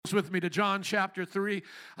Bibles with me to John chapter 3.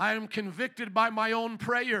 I am convicted by my own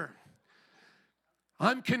prayer.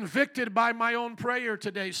 I'm convicted by my own prayer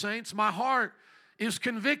today, saints. My heart is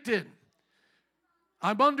convicted.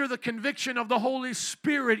 I'm under the conviction of the Holy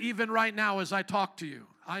Spirit even right now as I talk to you.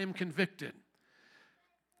 I am convicted.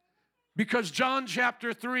 Because John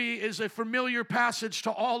chapter 3 is a familiar passage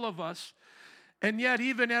to all of us. And yet,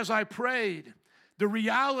 even as I prayed, the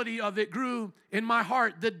reality of it grew in my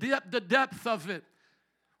heart. The depth of it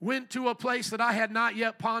went to a place that I had not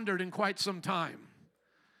yet pondered in quite some time.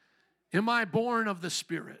 Am I born of the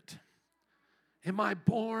Spirit? Am I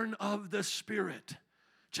born of the Spirit?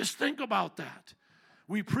 Just think about that.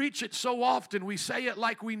 We preach it so often. We say it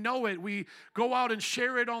like we know it. We go out and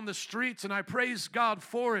share it on the streets, and I praise God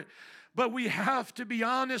for it. But we have to be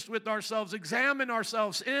honest with ourselves, examine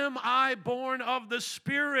ourselves. Am I born of the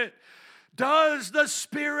Spirit? Does the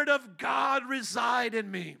Spirit of God reside in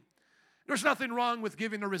me? There's nothing wrong with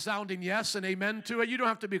giving a resounding yes and amen to it. You don't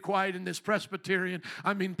have to be quiet in this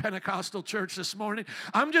Pentecostal church this morning.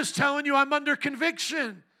 I'm just telling you, I'm under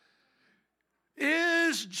conviction.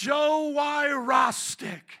 Is Joe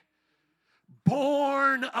Wyrostick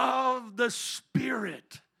born of the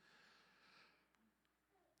Spirit?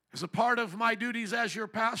 As a part of my duties as your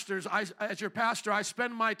pastor, I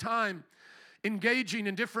spend my time engaging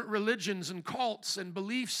in different religions and cults and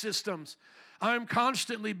belief systems. I'm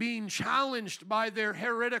constantly being challenged by their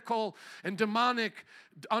heretical and demonic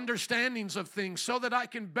understandings of things so that I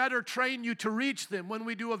can better train you to reach them when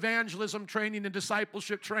we do evangelism training and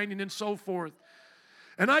discipleship training and so forth.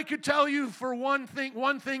 And I could tell you for one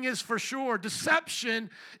thing is for sure,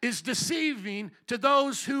 deception is deceiving to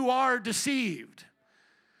those who are deceived.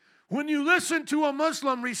 When you listen to a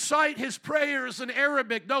Muslim recite his prayers in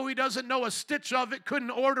Arabic, though he doesn't know a stitch of it,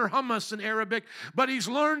 couldn't order hummus in Arabic, but he's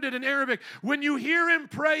learned it in Arabic. When you hear him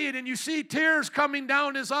pray it and you see tears coming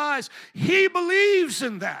down his eyes, he believes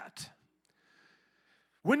in that.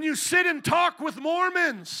 When you sit and talk with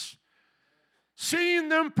Mormons, seeing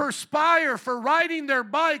them perspire for riding their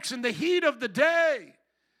bikes in the heat of the day,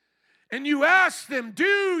 and you ask them, do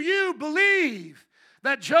you believe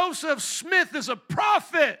that Joseph Smith is a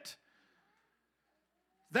prophet?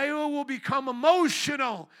 They will become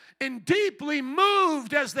emotional and deeply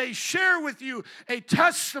moved as they share with you a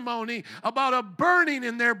testimony about a burning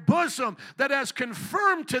in their bosom that has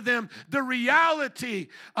confirmed to them the reality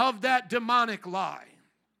of that demonic lie.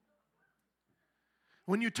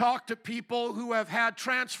 When you talk to people who have had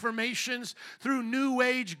transformations through New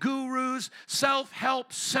Age gurus,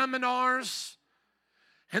 self-help seminars,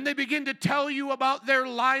 and they begin to tell you about their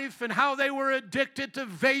life and how they were addicted to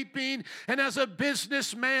vaping. And as a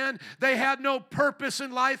businessman, they had no purpose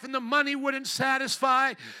in life and the money wouldn't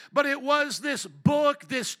satisfy. But it was this book,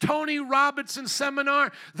 this Tony Robinson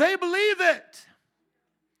seminar. They believe it.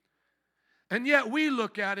 And yet we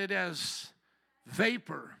look at it as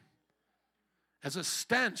vapor, as a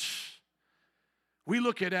stench. We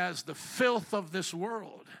look at it as the filth of this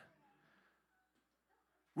world.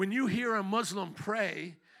 When you hear a Muslim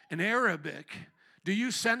pray in Arabic, do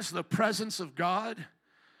you sense the presence of God?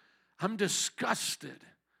 I'm disgusted.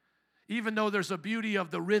 Even though there's a beauty of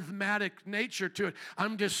the rhythmic nature to it,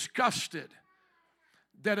 I'm disgusted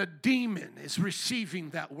that a demon is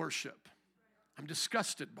receiving that worship. I'm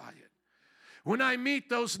disgusted by it. When I meet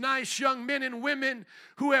those nice young men and women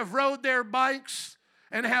who have rode their bikes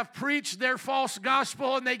and have preached their false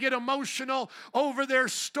gospel, and they get emotional over their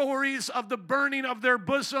stories of the burning of their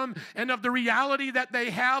bosom and of the reality that they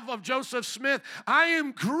have of Joseph Smith, I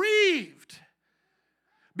am grieved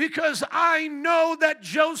because I know that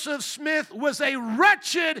Joseph Smith was a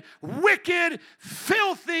wretched, wicked,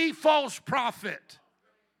 filthy false prophet.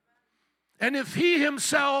 And if he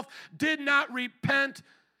himself did not repent,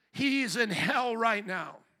 he's in hell right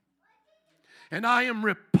now. And I am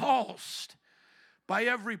repulsed by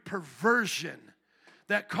every perversion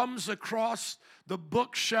that comes across the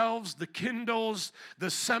bookshelves, the Kindles, the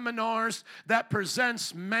seminars that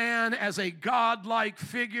presents man as a godlike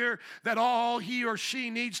figure, that all he or she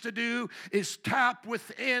needs to do is tap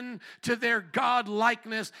within to their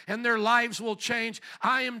godlikeness and their lives will change.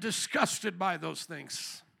 I am disgusted by those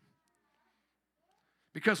things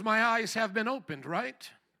because my eyes have been opened, right?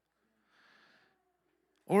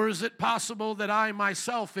 Or is it possible that I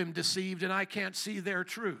myself am deceived and I can't see their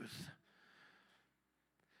truth?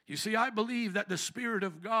 You see, I believe that the Spirit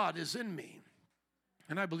of God is in me,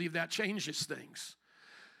 and I believe that changes things.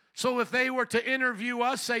 So if they were to interview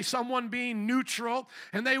us, say someone being neutral,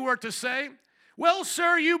 and they were to say, well,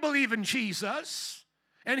 sir, you believe in Jesus,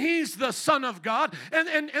 and he's the Son of God,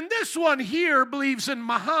 and this one here believes in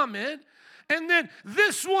Muhammad, And then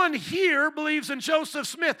this one here believes in Joseph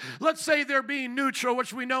Smith. Let's say they're being neutral,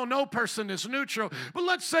 which we know no person is neutral. But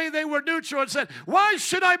let's say they were neutral and said, why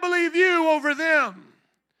should I believe you over them?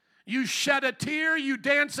 You shed a tear, you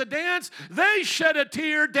dance a dance. They shed a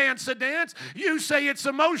tear, dance a dance. You say it's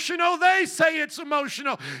emotional, they say it's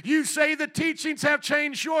emotional. You say the teachings have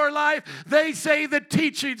changed your life, they say the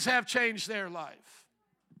teachings have changed their life.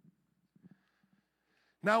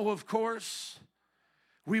 Now, of course,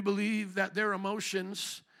 we believe that their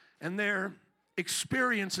emotions and their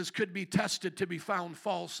experiences could be tested to be found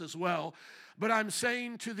false as well. But I'm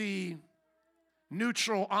saying to the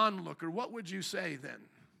neutral onlooker, what would you say then?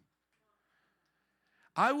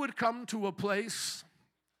 I would come to a place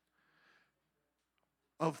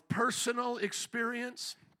of personal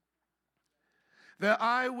experience that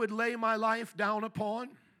I would lay my life down upon,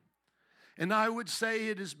 and I would say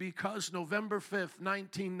it is because November 5th,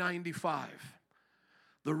 1995,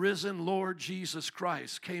 the risen Lord Jesus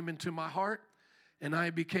Christ came into my heart, and I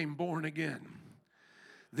became born again.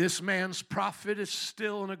 This man's prophet is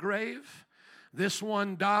still in a grave. This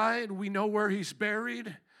one died. We know where he's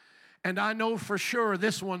buried. And I know for sure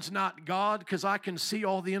this one's not God because I can see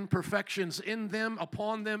all the imperfections in them,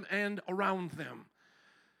 upon them, and around them.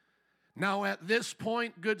 Now at this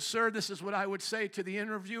point, good sir, this is what I would say to the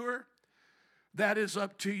interviewer. That is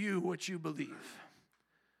up to you what you believe.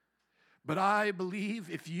 But I believe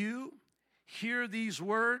if you hear these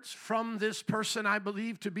words from this person I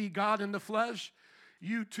believe to be God in the flesh,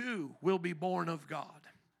 you too will be born of God.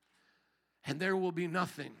 And there will be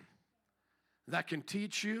nothing that can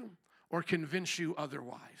teach you or convince you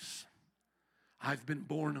otherwise. I've been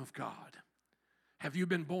born of God. Have you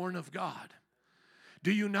been born of God?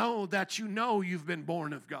 Do you know that you know you've been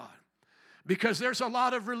born of God? Because there's a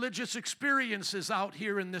lot of religious experiences out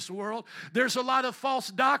here in this world. There's a lot of false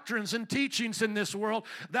doctrines and teachings in this world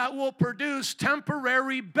that will produce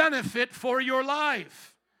temporary benefit for your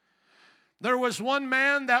life. There was one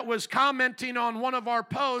man that was commenting on one of our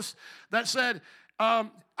posts that said,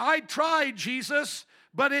 I tried Jesus,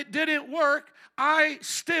 but it didn't work. I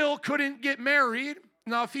still couldn't get married.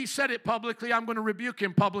 Now, if he said it publicly, I'm going to rebuke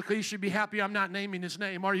him publicly. He should be happy I'm not naming his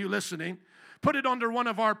name. Are you listening? Put it under one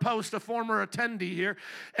of our posts, a former attendee here,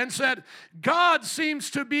 and said, God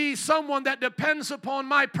seems to be someone that depends upon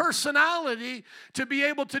my personality to be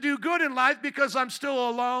able to do good in life because I'm still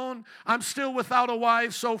alone, I'm still without a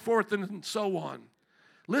wife, so forth and so on.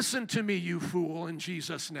 Listen to me, you fool, in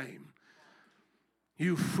Jesus' name.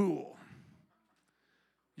 You fool.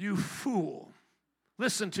 You fool.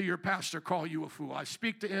 Listen to your pastor call you a fool. I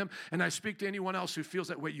speak to him and I speak to anyone else who feels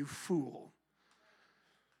that way. You fool.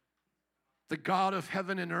 The God of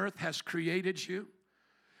heaven and earth has created you,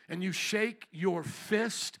 and you shake your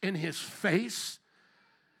fist in his face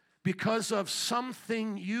because of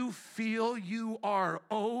something you feel you are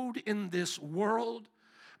owed in this world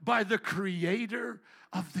by the creator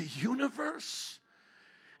of the universe.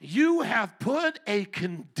 You have put a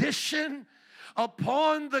condition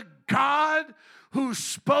upon the God who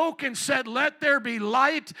spoke and said, let there be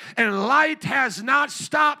light, and light has not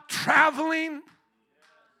stopped traveling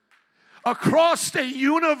across a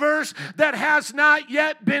universe that has not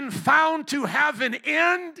yet been found to have an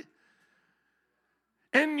end.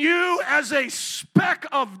 And you, as a speck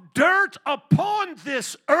of dirt upon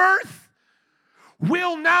this earth,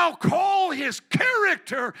 will now call his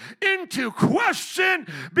character into question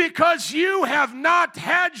because you have not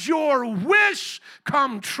had your wish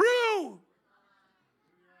come true.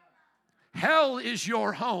 Hell is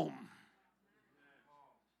your home.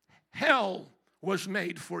 Hell was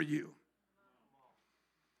made for you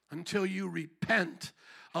until you repent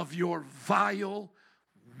of your vile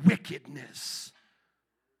wickedness.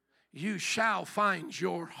 You shall find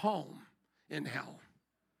your home in hell.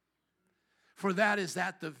 For that is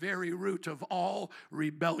at the very root of all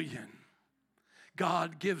rebellion.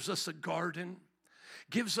 God gives us a garden,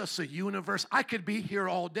 gives us a universe. I could be here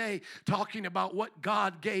all day talking about what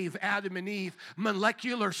God gave Adam and Eve,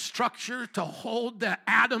 molecular structure to hold the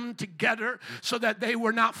atom together so that they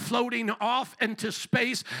were not floating off into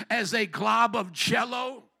space as a glob of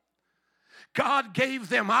jello. God gave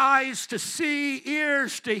them eyes to see,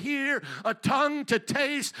 ears to hear, a tongue to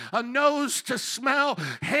taste, a nose to smell,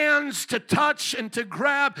 hands to touch and to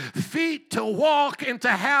grab, feet to walk and to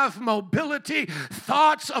have mobility,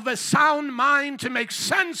 thoughts of a sound mind to make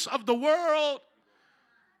sense of the world,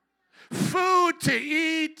 food to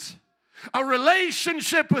eat, a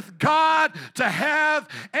relationship with God to have,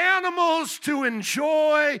 animals to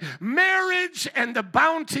enjoy, marriage and the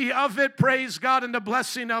bounty of it, praise God, and the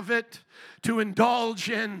blessing of it to indulge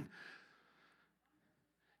in.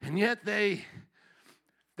 And yet they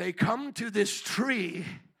they come to this tree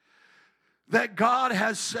that God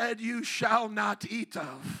has said you shall not eat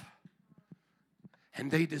of, and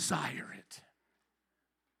they desire it.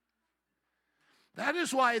 That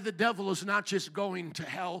is why the devil is not just going to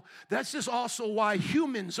hell. That's just also why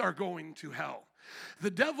humans are going to hell.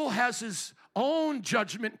 The devil has his own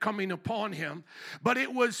judgment coming upon him, but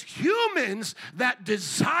it was humans that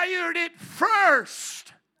desired it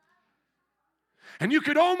first. And you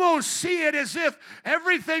could almost see it as if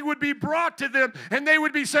everything would be brought to them and they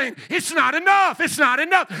would be saying, it's not enough, it's not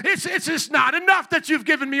enough. It's just not enough that you've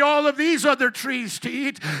given me all of these other trees to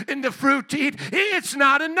eat and the fruit to eat. It's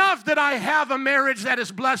not enough that I have a marriage that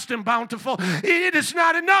is blessed and bountiful. It is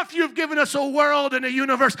not enough you've given us a world and a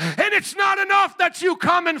universe. And it's not enough that you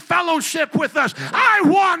come and fellowship with us. I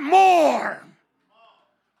want more.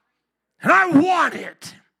 And I want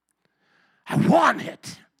it. I want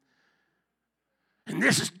it. And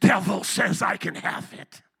this devil says I can have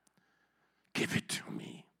it. Give it to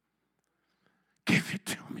me. Give it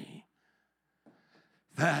to me.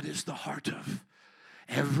 That is the heart of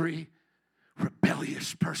every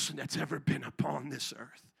rebellious person that's ever been upon this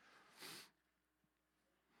earth.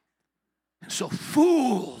 And so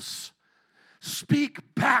fools speak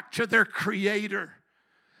back to their Creator,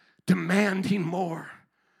 demanding more.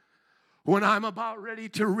 When I'm about ready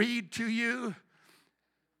to read to you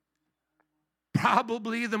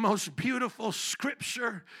probably the most beautiful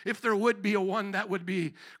scripture, if there would be a one that would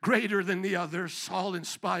be greater than the others, all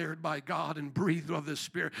inspired by God and breathed of the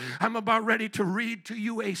Spirit. I'm about ready to read to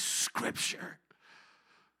you a scripture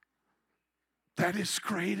that is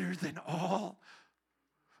greater than all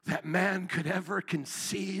that man could ever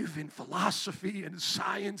conceive in philosophy and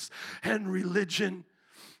science and religion.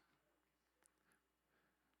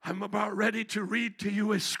 I'm about ready to read to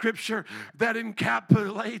you a scripture that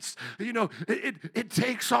encapsulates, it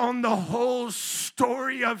takes on the whole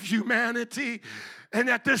story of humanity. And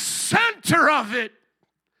at the center of it,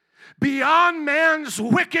 beyond man's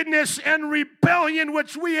wickedness and rebellion,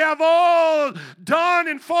 which we have all done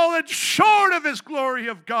and fallen short of his glory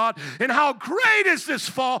of God. And how great is this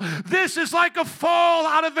fall? This is like a fall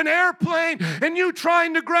out of an airplane and you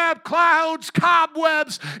trying to grab clouds,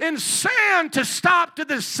 cobwebs, and sand to stop the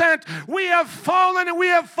descent. We have fallen, and we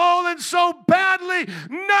have fallen so badly,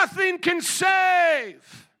 nothing can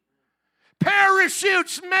save.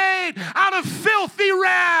 Parachutes made out of filthy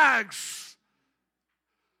rags.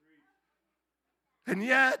 And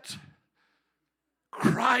yet,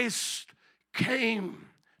 Christ came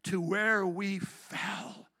to where we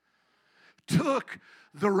fell, took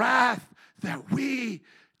the wrath that we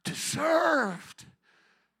deserved.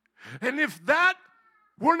 And if that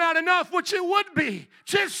were not enough, which it would be,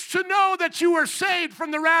 just to know that you are saved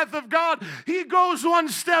from the wrath of God, he goes one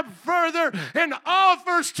step further and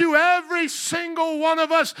offers to every single one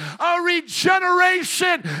of us a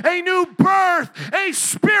regeneration, a new birth, a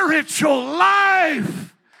spiritual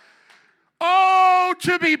life. Oh,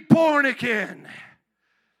 to be born again,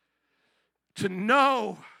 to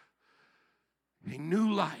know a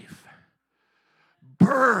new life,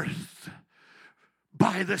 birthed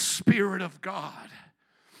by the Spirit of God.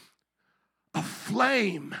 A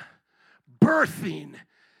flame birthing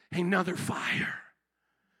another fire.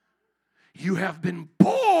 You have been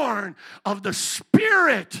born of the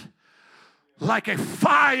Spirit like a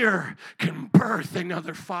fire can birth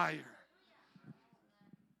another fire.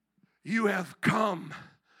 You have come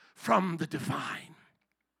from the divine.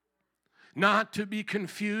 Not to be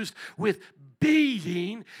confused with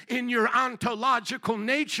being in your ontological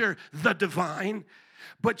nature the divine,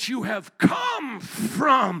 but you have come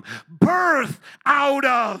from, birth out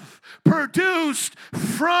of, produced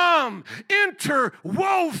from,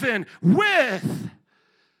 interwoven with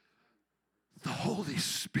the Holy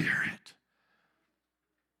Spirit.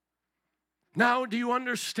 Now, do you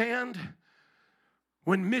understand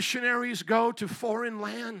when missionaries go to foreign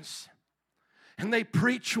lands and they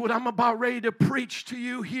preach what I'm about ready to preach to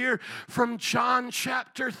you here from John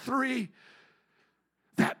chapter 3?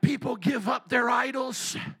 That people give up their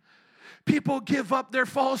idols. People give up their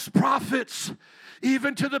false prophets,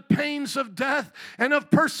 even to the pains of death and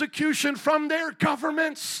of persecution from their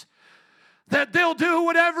governments. That they'll do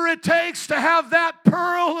whatever it takes to have that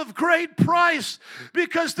pearl of great price,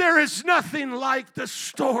 because there is nothing like the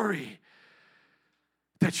story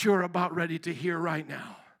that you're about ready to hear right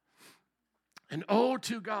now. And oh,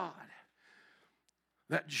 to God,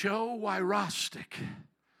 that Joe Wyrostic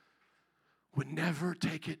would never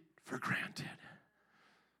take it for granted.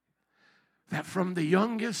 That from the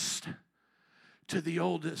youngest to the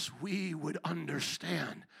oldest, we would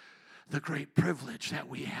understand the great privilege that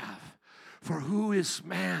we have. For who is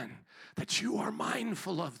man that you are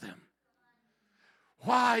mindful of them.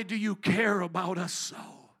 Why do you care about us so?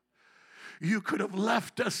 You could have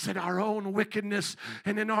left us in our own wickedness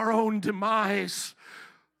and in our own demise.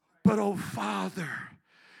 But, oh Father,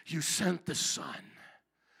 you sent the Son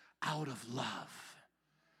out of love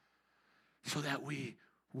so that we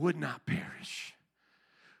would not perish,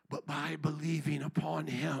 but by believing upon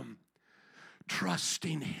Him,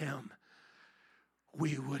 trusting Him,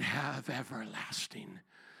 we would have everlasting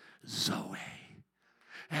Zoe.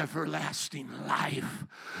 Everlasting life,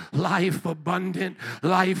 life abundant,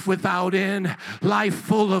 life without end, life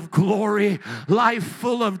full of glory, life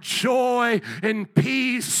full of joy and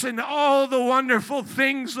peace and all the wonderful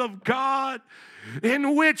things of God,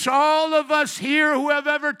 in which all of us here who have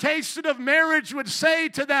ever tasted of marriage would say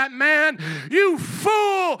to that man, you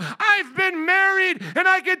fool, I've been married, and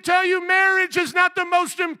I can tell you marriage is not the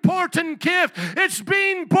most important gift. It's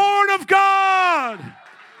being born of God.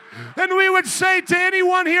 And we would say to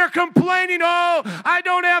anyone here complaining, oh, I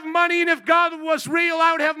don't have money, and if God was real,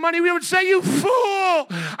 I would have money. We would say, you fool,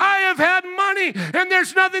 I have had money, and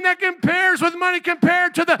there's nothing that compares with money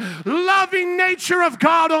compared to the loving nature of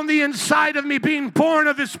God on the inside of me, being born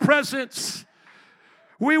of His presence.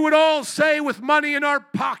 We would all say, with money in our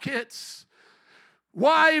pockets,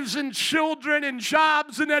 wives and children and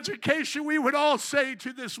jobs and education, we would all say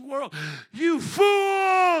to this world, you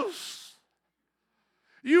fools!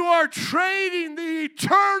 You are trading the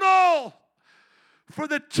eternal for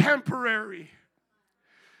the temporary.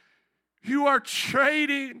 You are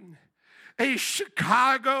trading a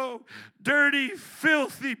Chicago dirty,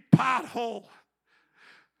 filthy pothole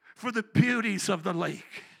for the beauties of the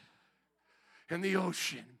lake and the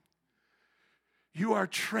ocean. You are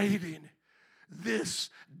trading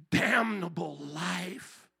this damnable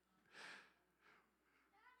life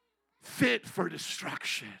fit for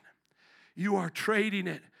destruction. You are trading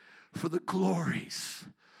it for the glories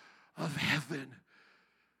of heaven,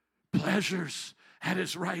 pleasures at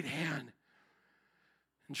His right hand,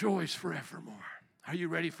 and joys forevermore. Are you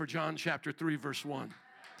ready for John chapter 3, verse 1?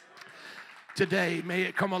 Today, may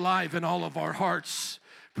it come alive in all of our hearts.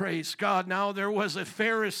 Praise God. Now there was a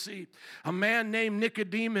Pharisee, a man named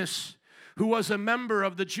Nicodemus, who was a member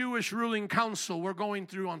of the Jewish ruling council. We're going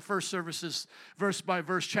through on first services, verse by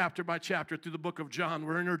verse, chapter by chapter, through the book of John.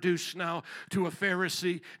 We're introduced now to a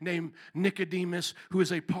Pharisee named Nicodemus, who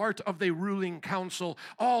is a part of the ruling council.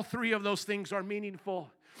 All three of those things are meaningful.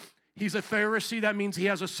 He's a Pharisee. That means he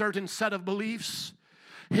has a certain set of beliefs.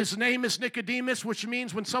 His name is Nicodemus, which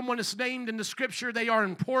means when someone is named in the Scripture, they are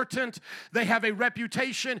important. They have a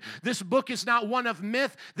reputation. This book is not one of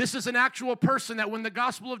myth. This is an actual person that when the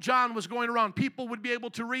Gospel of John was going around, people would be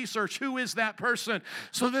able to research who is that person.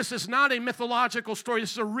 So this is not a mythological story.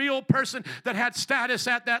 This is a real person that had status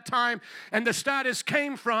at that time, and the status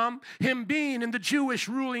came from him being in the Jewish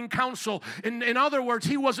ruling council. In other words,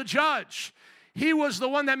 he was a judge. He was the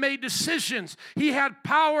one that made decisions. He had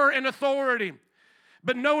power and authority.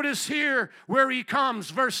 But notice here where he comes,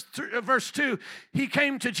 verse 2, he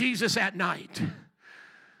came to Jesus at night.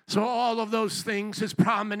 So all of those things, his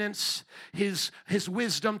prominence, his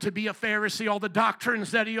wisdom to be a Pharisee, all the doctrines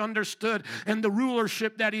that he understood, and the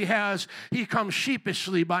rulership that he has, he comes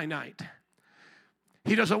sheepishly by night.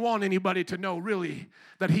 He doesn't want anybody to know really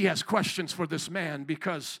that he has questions for this man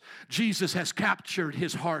because Jesus has captured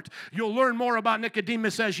his heart. You'll learn more about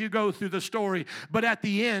Nicodemus as you go through the story, but at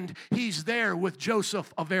the end, he's there with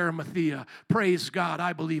Joseph of Arimathea. Praise God,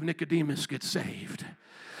 I believe Nicodemus gets saved.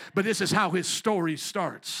 But this is how his story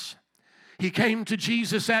starts. He came to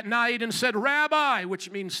Jesus at night and said, Rabbi, which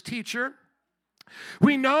means teacher,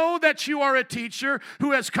 we know that you are a teacher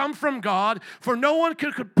who has come from God, for no one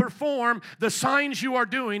could perform the signs you are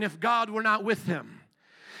doing if God were not with him.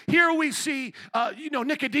 Here we see,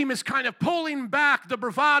 Nicodemus kind of pulling back the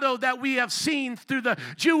bravado that we have seen through the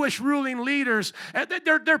Jewish ruling leaders.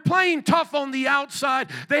 They're playing tough on the outside.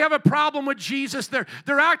 They have a problem with Jesus. They're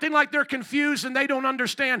acting like they're confused and they don't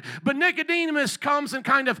understand. But Nicodemus comes and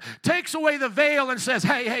kind of takes away the veil and says,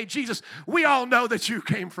 hey, Jesus, we all know that you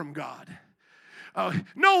came from God.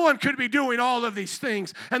 No one could be doing all of these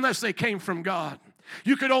things unless they came from God.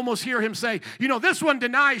 You could almost hear him say, this one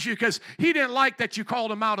denies you because he didn't like that you called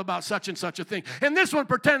him out about such and such a thing. And this one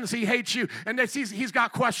pretends he hates you and that he's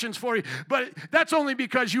got questions for you. But that's only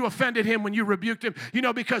because you offended him when you rebuked him.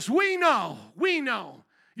 Because we know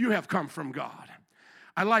you have come from God.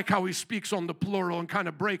 I like how he speaks on the plural and kind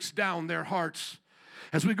of breaks down their hearts.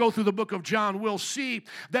 As we go through the book of John, we'll see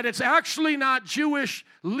that it's actually not Jewish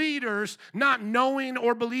leaders not knowing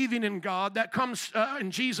or believing in God that comes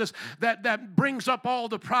in Jesus that brings up all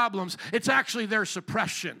the problems. It's actually their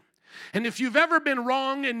suppression. And if you've ever been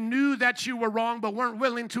wrong and knew that you were wrong but weren't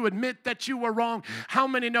willing to admit that you were wrong, how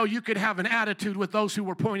many know you could have an attitude with those who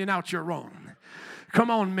were pointing out you're wrong? Come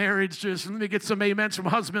on, marriage, just let me get some amens from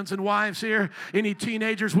husbands and wives here. Any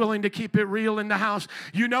teenagers willing to keep it real in the house?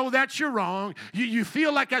 You know that you're wrong. You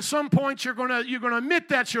feel like at some point you're gonna admit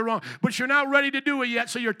that you're wrong, but you're not ready to do it yet.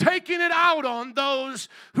 So you're taking it out on those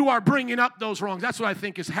who are bringing up those wrongs. That's what I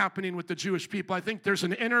think is happening with the Jewish people. I think there's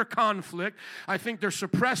an inner conflict. I think they're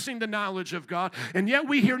suppressing the knowledge of God. And yet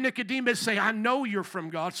we hear Nicodemus say, I know you're from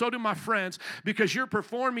God. So do my friends, because you're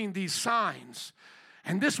performing these signs.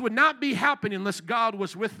 And this would not be happening unless God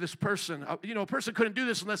was with this person. A person couldn't do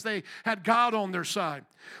this unless they had God on their side.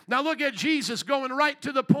 Now look at Jesus going right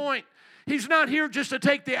to the point. He's not here just to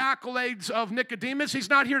take the accolades of Nicodemus. He's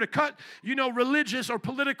not here to cut, religious or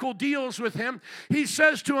political deals with him. He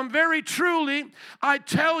says to him, very truly, I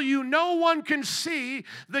tell you, no one can see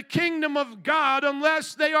the kingdom of God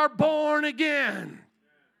unless they are born again.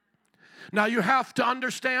 Now you have to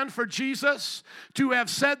understand, for Jesus to have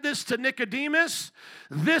said this to Nicodemus,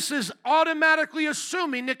 this is automatically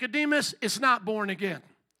assuming Nicodemus is not born again.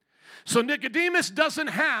 So Nicodemus doesn't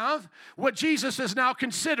have what Jesus is now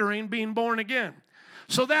considering being born again.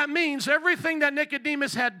 So that means everything that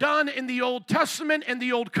Nicodemus had done in the Old Testament and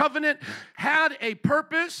the Old Covenant had a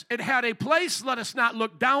purpose. It had a place. Let us not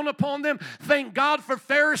look down upon them. Thank God for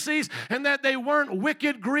Pharisees and that they weren't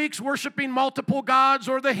wicked Greeks worshiping multiple gods,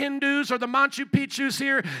 or the Hindus or the Machu Picchus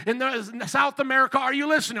here in South America. Are you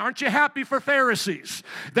listening? Aren't you happy for Pharisees?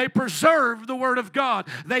 They preserved the Word of God.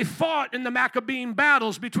 They fought in the Maccabean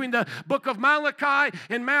battles between the book of Malachi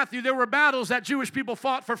and Matthew. There were battles that Jewish people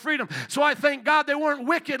fought for freedom. So I thank God they weren't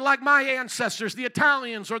wicked like my ancestors, the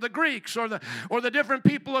Italians or the Greeks or the different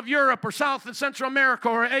people of Europe or South and Central America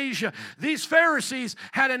or Asia. These Pharisees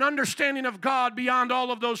had an understanding of God beyond all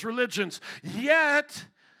of those religions. Yet,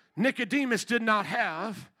 Nicodemus did not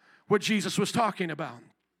have what Jesus was talking about.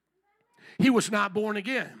 He was not born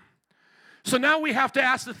again. So now we have to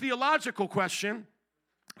ask the theological question,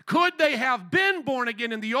 could they have been born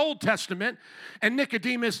again in the Old Testament and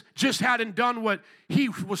Nicodemus just hadn't done what he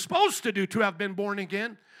was supposed to do to have been born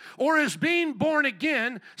again? Or is being born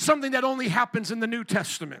again something that only happens in the New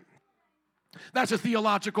Testament? That's a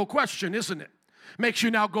theological question, isn't it? Makes you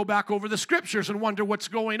now go back over the scriptures and wonder what's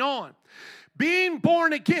going on. Being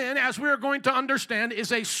born again, as we are going to understand,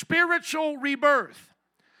 is a spiritual rebirth.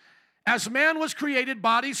 As man was created,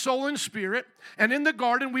 body, soul, and spirit, and in the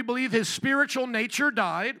garden we believe his spiritual nature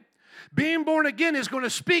died, being born again is going to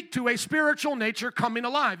speak to a spiritual nature coming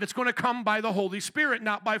alive. It's going to come by the Holy Spirit,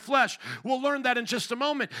 not by flesh. We'll learn that in just a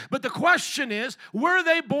moment. But the question is, were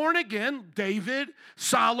they born again? David,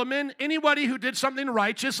 Solomon, anybody who did something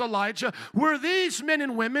righteous, Elijah, were these men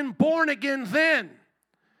and women born again then?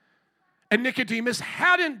 And Nicodemus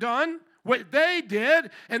hadn't done what they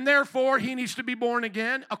did, and therefore he needs to be born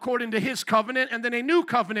again according to his covenant, and then a new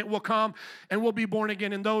covenant will come and we'll be born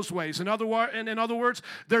again in those ways. In other words,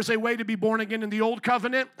 there's a way to be born again in the old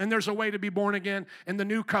covenant, and there's a way to be born again in the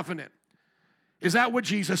new covenant. Is that what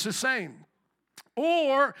Jesus is saying?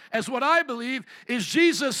 Or, as what I believe, is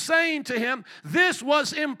Jesus saying to him, this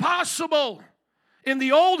was impossible. In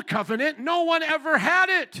the old covenant, no one ever had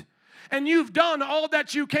it. And you've done all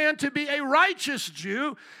that you can to be a righteous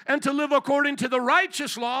Jew and to live according to the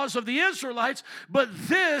righteous laws of the Israelites, but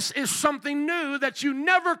this is something new that you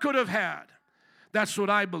never could have had. That's what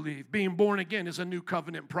I believe. Being born again is a new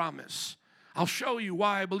covenant promise. I'll show you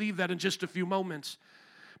why I believe that in just a few moments.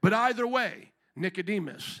 But either way,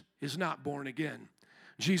 Nicodemus is not born again.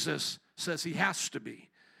 Jesus says he has to be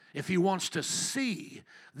if he wants to see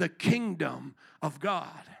the kingdom of God.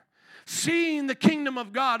 Seeing the kingdom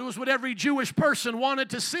of God was what every Jewish person wanted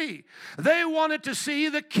to see. They wanted to see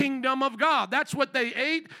the kingdom of God. That's what they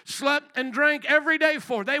ate, slept, and drank every day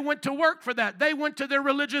for. They went to work for that. They went to their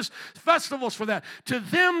religious festivals for that. To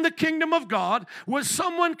them, the kingdom of God was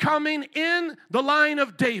someone coming in the line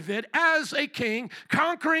of David as a king,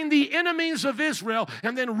 conquering the enemies of Israel,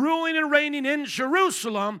 and then ruling and reigning in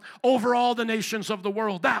Jerusalem over all the nations of the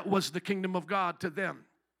world. That was the kingdom of God to them.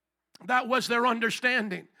 That was their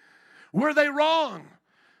understanding. Were they wrong?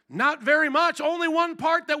 Not very much. Only one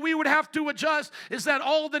part that we would have to adjust is that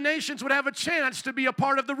all the nations would have a chance to be a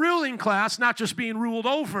part of the ruling class, not just being ruled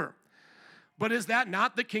over. But is that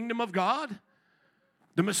not the kingdom of God?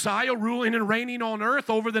 The Messiah ruling and reigning on earth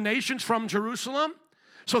over the nations from Jerusalem?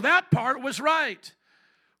 So that part was right.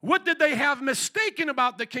 What did they have mistaken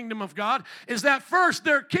about the kingdom of God is that first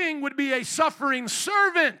their king would be a suffering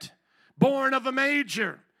servant born of a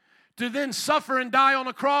manger. to then suffer and die on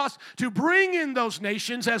a cross to bring in those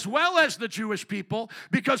nations as well as the Jewish people,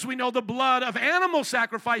 because we know the blood of animal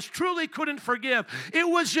sacrifice truly couldn't forgive. It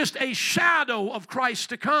was just a shadow of Christ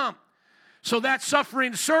to come. So that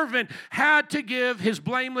suffering servant had to give his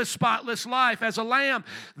blameless, spotless life as a lamb.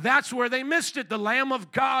 That's where they missed it, the Lamb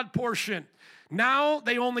of God portion. Now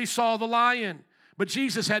they only saw the lion, but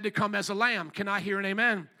Jesus had to come as a lamb. Can I hear an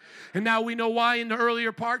amen? And now we know why in the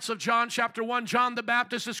earlier parts of John chapter 1, John the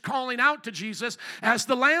Baptist is calling out to Jesus as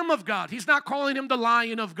the Lamb of God. He's not calling him the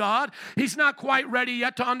Lion of God. He's not quite ready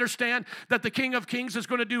yet to understand that the King of Kings is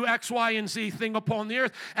going to do X, Y, and Z thing upon the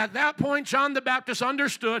earth. At that point, John the Baptist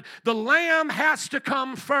understood the Lamb has to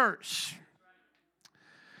come first.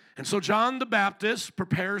 And so John the Baptist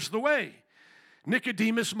prepares the way.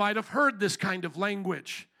 Nicodemus might have heard this kind of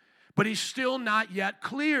language, but he's still not yet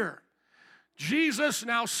clear. Jesus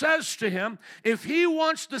now says to him, if he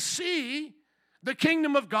wants to see the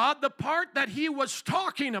kingdom of God, the part that he was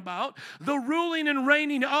talking about, the ruling and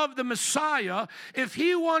reigning of the Messiah, if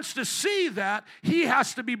he wants to see that, he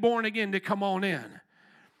has to be born again to come on in.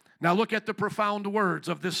 Now look at the profound words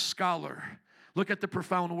of this scholar. Look at the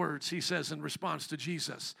profound words he says in response to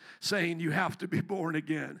Jesus, saying you have to be born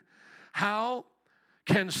again. How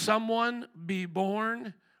can someone be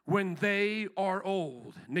born when they are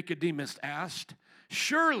old? Nicodemus asked.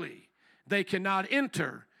 Surely they cannot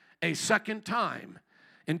enter a second time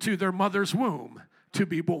into their mother's womb to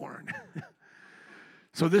be born.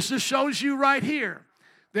 So this just shows you right here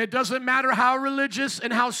that it doesn't matter how religious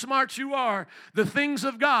and how smart you are, the things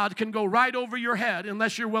of God can go right over your head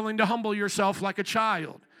unless you're willing to humble yourself like a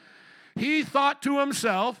child. He thought to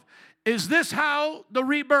himself, is this how the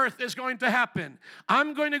rebirth is going to happen?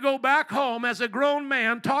 I'm going to go back home as a grown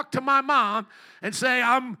man, talk to my mom, and say,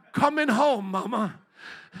 I'm coming home, Mama.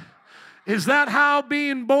 Is that how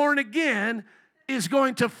being born again is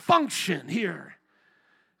going to function here?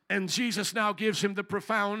 And Jesus now gives him the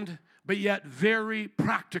profound but yet very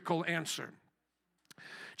practical answer.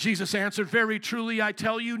 Jesus answered, very truly, I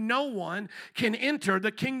tell you, no one can enter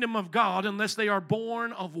the kingdom of God unless they are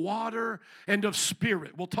born of water and of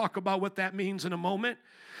spirit. We'll talk about what that means in a moment.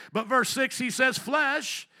 But verse 6, he says,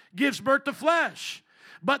 flesh gives birth to flesh,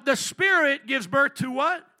 but the spirit gives birth to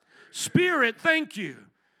what? Spirit, thank you.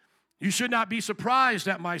 You should not be surprised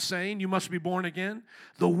at my saying, you must be born again.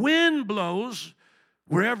 The wind blows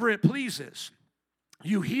wherever it pleases.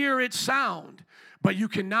 You hear its sound, but you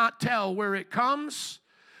cannot tell where it comes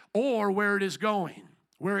or where it is going,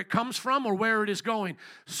 where it comes from or where it is going.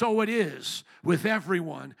 So it is with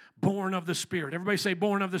everyone born of the Spirit. Everybody say,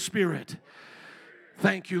 born of the Spirit.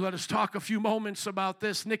 Thank you. Let us talk a few moments about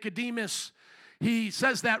this. Nicodemus, he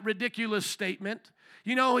says that ridiculous statement.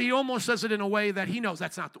 You know, he almost says it in a way that he knows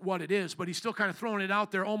that's not what it is, but he's still kind of throwing it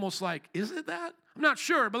out there almost like, is it that? I'm not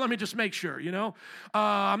sure, but let me just make sure, you know.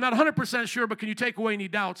 I'm not 100% sure, but can you take away any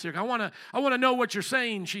doubts here? I want to know what you're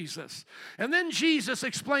saying, Jesus. And then Jesus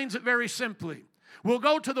explains it very simply. We'll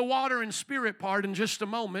go to the water and spirit part in just a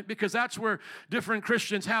moment because that's where different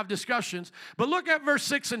Christians have discussions. But look at verse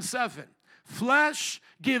 6 and 7. Flesh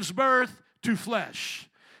gives birth to flesh.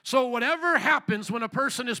 So whatever happens when a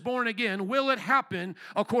person is born again, will it happen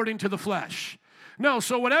according to the flesh? No,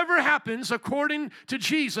 so whatever happens according to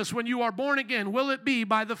Jesus when you are born again, will it be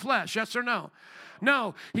by the flesh? Yes or no?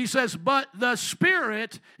 No. He says, but the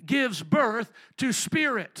Spirit gives birth to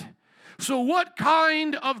spirit. So what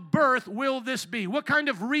kind of birth will this be? What kind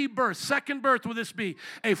of rebirth, second birth will this be?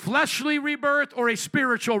 A fleshly rebirth or a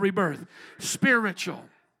spiritual rebirth? Spiritual.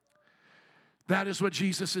 That is what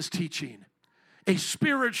Jesus is teaching. A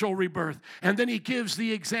spiritual rebirth. And then he gives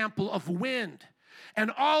the example of wind. And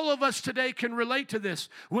all of us today can relate to this.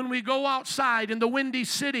 When we go outside in the windy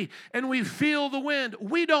city and we feel the wind,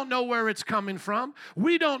 we don't know where it's coming from.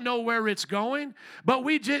 We don't know where it's going, but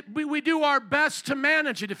we do our best to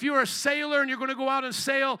manage it. If you're a sailor and you're going to go out and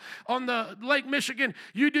sail on the Lake Michigan,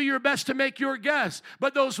 you do your best to make your guess.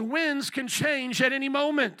 But those winds can change at any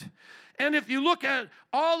moment. And if you look at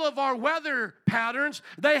all of our weather patterns,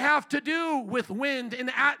 they have to do with wind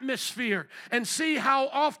and atmosphere, and see how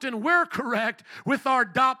often we're correct with our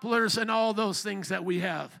Dopplers and all those things that we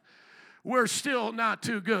have. We're still not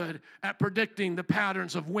too good at predicting the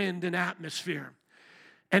patterns of wind and atmosphere.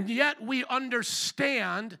 And yet we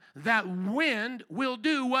understand that wind will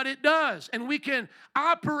do what it does. And we can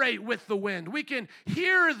operate with the wind. We can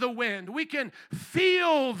hear the wind. We can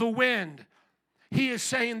feel the wind. He is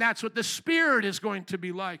saying that's what the Spirit is going to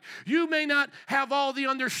be like. You may not have all the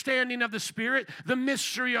understanding of the Spirit, the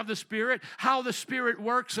mystery of the Spirit, how the Spirit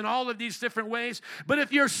works in all of these different ways. But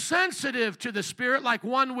if you're sensitive to the Spirit, like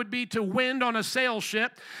one would be to wind on a sail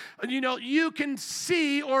ship, you can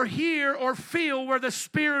see or hear or feel where the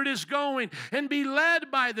Spirit is going and be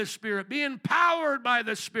led by the Spirit, be empowered by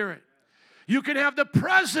the Spirit. You can have the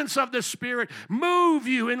presence of the Spirit move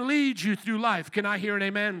you and lead you through life. Can I hear an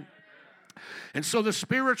amen? And so the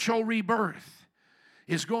spiritual rebirth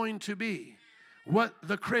is going to be what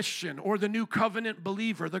the Christian or the new covenant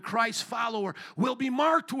believer, the Christ follower, will be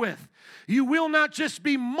marked with. You will not just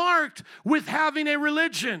be marked with having a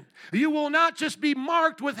religion. You will not just be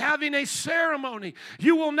marked with having a ceremony.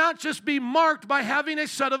 You will not just be marked by having a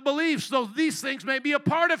set of beliefs, though these things may be a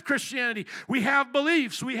part of Christianity. We have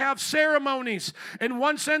beliefs. We have ceremonies. In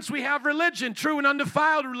one sense, we have religion. True and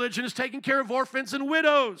undefiled religion is taking care of orphans and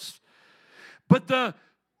widows. But the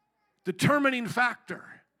determining factor,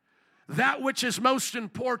 that which is most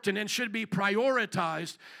important and should be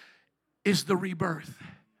prioritized, is the rebirth.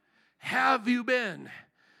 Have you been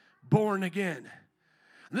born again?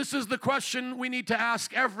 This is the question we need to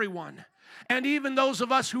ask everyone. And even those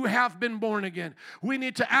of us who have been born again, we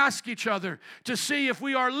need to ask each other to see if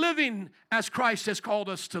we are living as Christ has called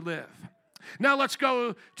us to live. Now let's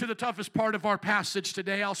go to the toughest part of our passage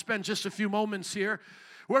today. I'll spend just a few moments here,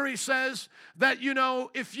 where he says that,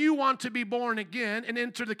 if you want to be born again and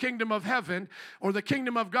enter the kingdom of heaven or the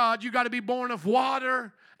kingdom of God, you got to be born of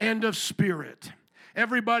water and of Spirit.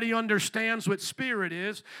 Everybody understands what Spirit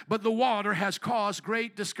is, but the water has caused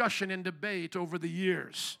great discussion and debate over the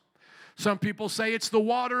years. Some people say it's the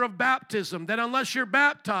water of baptism, that unless you're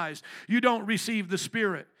baptized, you don't receive the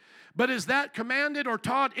Spirit. But is that commanded or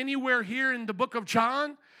taught anywhere here in the book of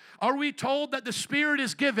John? Are we told that the Spirit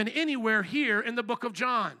is given anywhere here in the book of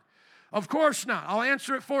John? Of course not. I'll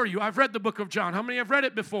answer it for you. I've read the book of John. How many have read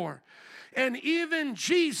it before? And even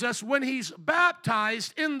Jesus, when he's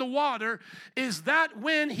baptized in the water, is that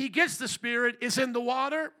when he gets the Spirit is in the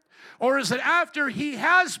water? Or is it after he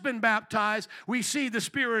has been baptized, we see the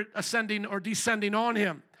Spirit ascending or descending on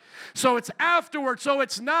him? So it's afterwards. So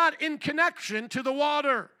it's not in connection to the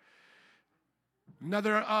water.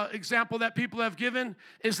 Another example that people have given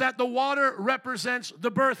is that the water represents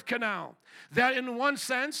the birth canal. That in one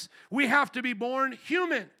sense, we have to be born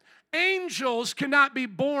human. Angels cannot be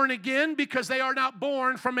born again because they are not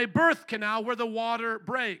born from a birth canal where the water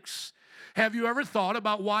breaks. Have you ever thought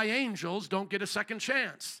about why angels don't get a second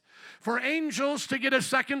chance? For angels to get a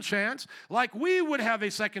second chance, like we would have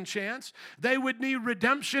a second chance, they would need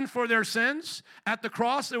redemption for their sins. At the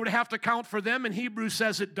cross, it would have to count for them, and Hebrews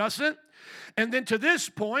says it doesn't. And then to this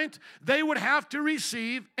point, they would have to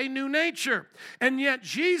receive a new nature. And yet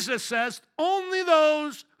Jesus says only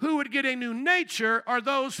those who would get a new nature are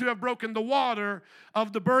those who have broken the water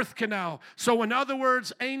of the birth canal. So in other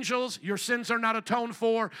words, angels, your sins are not atoned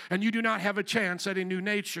for, and you do not have a chance at a new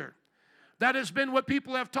nature. That has been what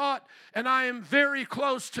people have taught, and I am very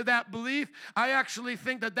close to that belief. I actually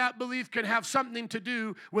think that belief can have something to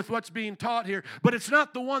do with what's being taught here, but it's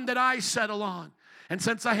not the one that I settle on. And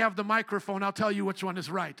since I have the microphone, I'll tell you which one is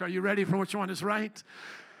right. Are you ready for which one is right?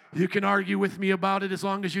 You can argue with me about it as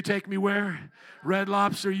long as you take me where? Red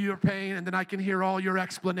Lobster, you're paying, and then I can hear all your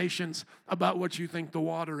explanations about what you think the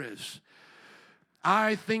water is.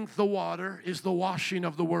 I think the water is the washing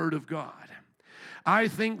of the Word of God. I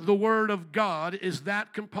think the Word of God is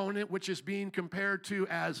that component which is being compared to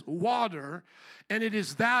as water, and it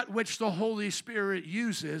is that which the Holy Spirit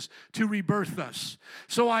uses to rebirth us.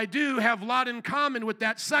 So I do have a lot in common with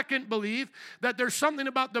that second belief, that there's something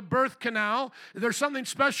about the birth canal, there's something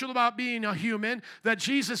special about being a human, that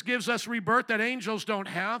Jesus gives us rebirth that angels don't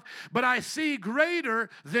have. But I see greater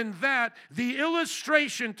than that, the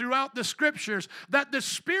illustration throughout the Scriptures that the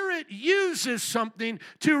Spirit uses something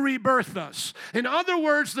to rebirth us. In other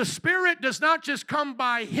words, the Spirit does not just come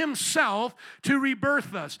by Himself to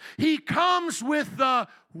rebirth us. He comes with the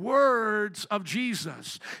words of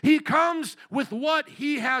Jesus. He comes with what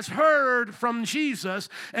He has heard from Jesus,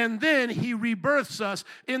 and then He rebirths us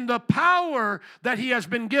in the power that He has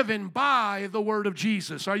been given by the word of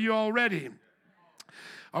Jesus. Are you all ready?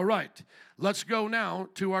 All right. Let's go now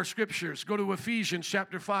to our scriptures. Go to Ephesians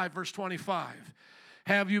chapter 5, verse 25.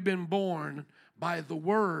 Have you been born by the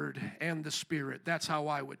Word and the Spirit? That's how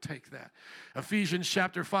I would take that. Ephesians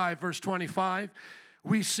chapter 5, verse 25.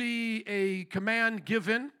 We see a command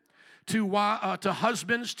given to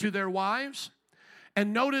husbands to their wives.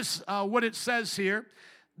 And notice what it says here,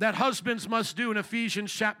 that husbands must do in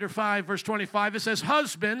Ephesians chapter 5, verse 25. It says,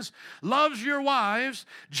 husbands, love your wives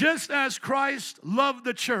just as Christ loved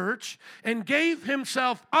the church and gave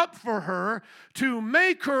himself up for her to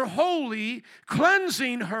make her holy,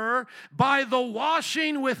 cleansing her by the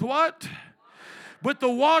washing with what? With the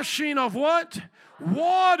washing of what?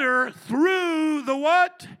 Water through the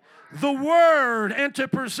what? The word, and to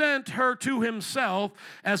present her to himself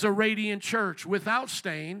as a radiant church without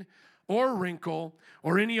stain or wrinkle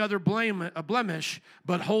or any other blemish,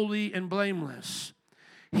 but holy and blameless.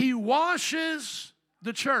 He washes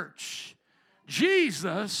the church.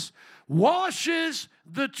 Jesus washes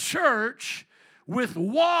the church with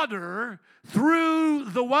water through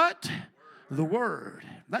the what? The word.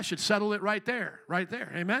 That should settle it right there,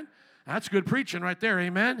 amen? That's good preaching right there,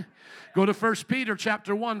 amen? Go to 1 Peter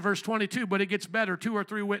chapter 1, verse 22, but it gets better. 2 or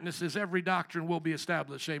 3 witnesses, every doctrine will be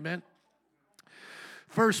established, amen?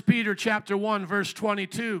 1 Peter chapter 1, verse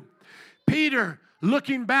 22. Peter,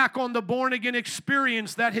 looking back on the born-again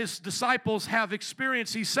experience that his disciples have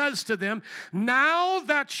experienced, he says to them, now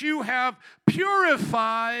that you have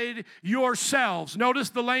purified yourselves. Notice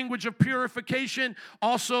the language of purification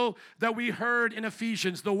also that we heard in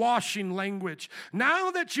Ephesians, the washing language.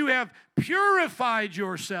 Now that you have purified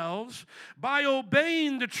yourselves by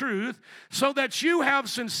obeying the truth, so that you have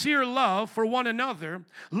sincere love for one another,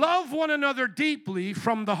 love one another deeply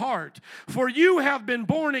from the heart. For you have been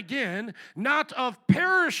born again, not of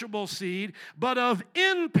perishable seed, but of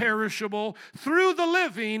imperishable, through the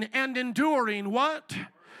living and enduring what?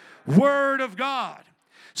 Word of God.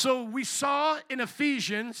 So we saw in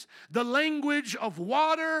Ephesians the language of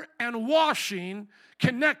water and washing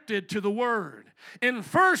connected to the word. In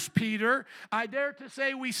 1 Peter, I dare to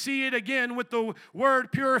say we see it again with the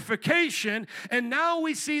word purification, and now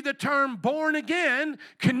we see the term born again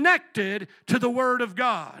connected to the word of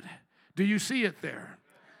God. Do you see it there?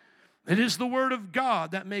 It is the word of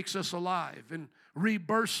God that makes us alive and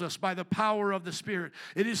rebirths us by the power of the Spirit.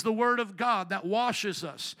 It is the word of God that washes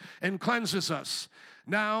us and cleanses us.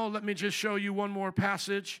 Now, let me just show you one more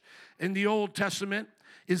passage in the Old Testament.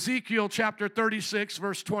 Ezekiel chapter 36,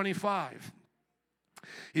 verse 25.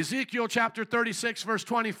 Ezekiel chapter 36, verse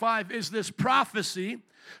 25 is this prophecy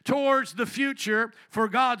towards the future for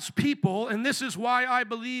God's people. And this is why I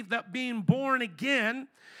believe that being born again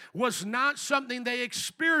was not something they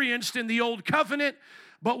experienced in the Old Covenant,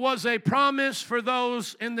 but was a promise for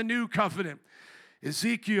those in the New Covenant.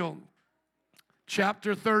 Ezekiel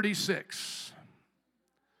chapter 36,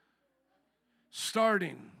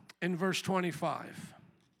 starting in verse 25.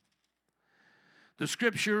 The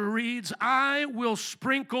scripture reads, I will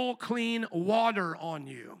sprinkle clean water on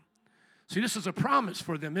you. See, this is a promise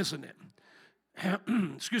for them, isn't it?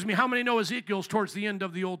 Excuse me, how many know Ezekiel's towards the end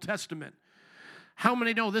of the Old Testament? How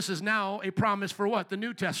many know this is now a promise for what? The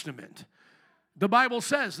New Testament. The Bible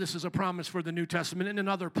says this is a promise for the New Testament in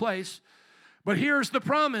another place. But here's the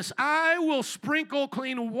promise. I will sprinkle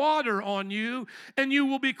clean water on you, and you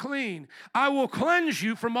will be clean. I will cleanse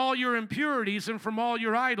you from all your impurities and from all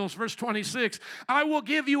your idols. Verse 26, I will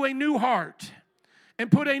give you a new heart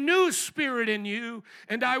and put a new spirit in you,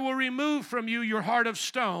 and I will remove from you your heart of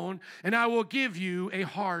stone, and I will give you a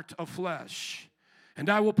heart of flesh. And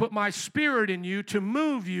I will put my spirit in you to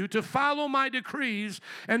move you to follow my decrees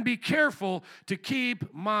and be careful to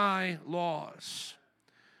keep my laws.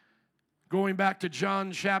 Going back to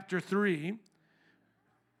John chapter 3,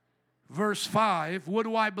 verse 5, what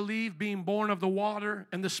do I believe being born of the water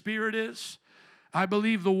and the Spirit is? I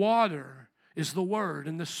believe the water is the Word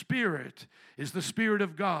and the Spirit is the Spirit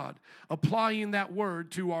of God, applying that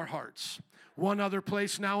Word to our hearts. One other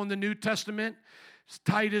place now in the New Testament,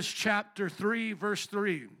 Titus chapter 3, verse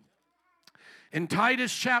 3. In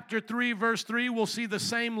Titus chapter 3, verse 3, we'll see the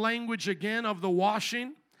same language again of the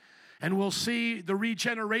washing. And we'll see the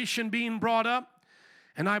regeneration being brought up.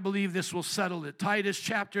 And I believe this will settle it. Titus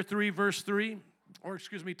chapter 3, verse 3.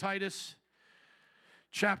 Titus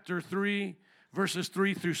chapter 3, verses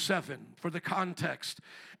 3 through 7 for the context.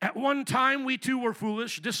 At one time we too were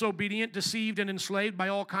foolish, disobedient, deceived, and enslaved by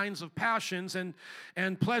all kinds of passions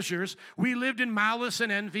and pleasures. We lived in malice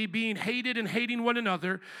and envy, being hated and hating one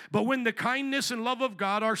another. But when the kindness and love of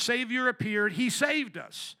God, our Savior, appeared, He saved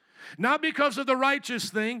us. Not because of the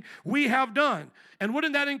righteous thing we have done. And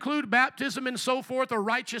wouldn't that include baptism and so forth, or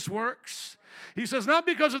righteous works? He says, not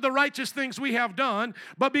because of the righteous things we have done,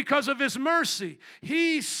 but because of His mercy.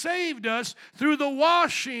 He saved us through the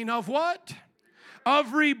washing of what?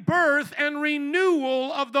 Of rebirth and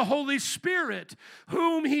renewal of the Holy Spirit,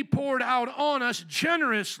 whom He poured out on us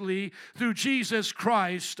generously through Jesus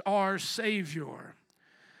Christ, our Savior.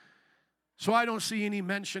 So I don't see any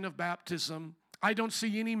mention of baptism. I don't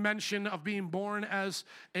see any mention of being born as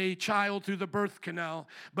a child through the birth canal,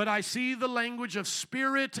 but I see the language of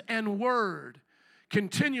spirit and word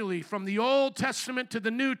continually from the Old Testament to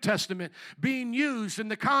the New Testament being used in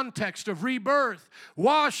the context of rebirth,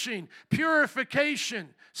 washing, purification,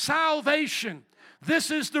 salvation. This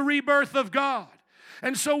is the rebirth of God.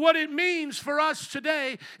 And so what it means for us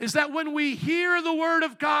today is that when we hear the word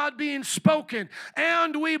of God being spoken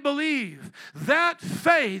and we believe, that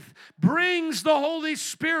faith brings the Holy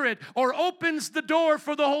Spirit or opens the door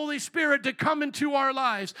for the Holy Spirit to come into our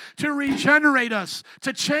lives, to regenerate us,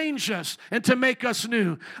 to change us, and to make us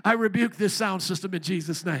new. I rebuke this sound system in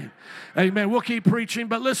Jesus' name. Amen. We'll keep preaching,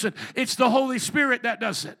 but listen, it's the Holy Spirit that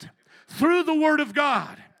does it through the word of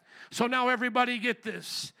God. So now everybody get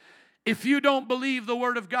this. If you don't believe the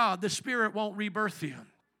word of God, the Spirit won't rebirth you.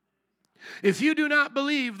 If you do not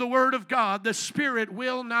believe the word of God, the Spirit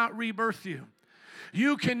will not rebirth you.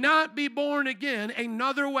 You cannot be born again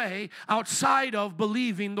another way outside of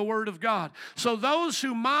believing the word of God. So those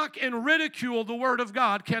who mock and ridicule the word of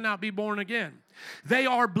God cannot be born again. They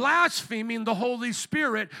are blaspheming the Holy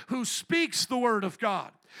Spirit who speaks the word of God.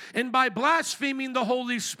 And by blaspheming the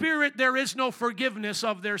Holy Spirit, there is no forgiveness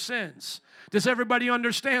of their sins. Does everybody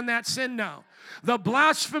understand that sin now? The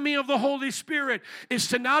blasphemy of the Holy Spirit is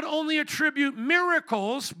to not only attribute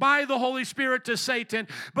miracles by the Holy Spirit to Satan,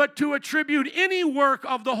 but to attribute any work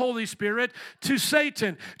of the Holy Spirit to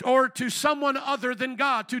Satan or to someone other than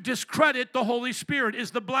God. To discredit the Holy Spirit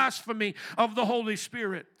is the blasphemy of the Holy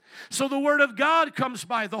Spirit. So the word of God comes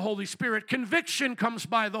by the Holy Spirit. Conviction comes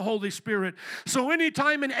by the Holy Spirit. So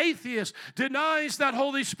anytime an atheist denies that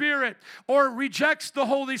Holy Spirit or rejects the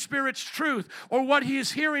Holy Spirit's truth or what he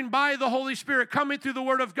is hearing by the Holy Spirit coming through the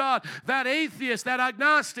word of God, that atheist, that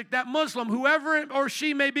agnostic, that Muslim, whoever or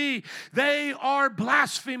she may be, they are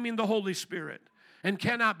blaspheming the Holy Spirit and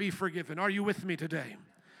cannot be forgiven. Are you with me today?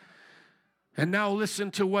 And now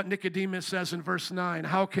listen to what Nicodemus says in verse 9.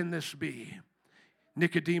 How can this be?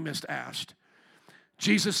 Nicodemus asked.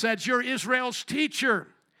 Jesus said, "You're Israel's teacher,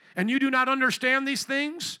 and you do not understand these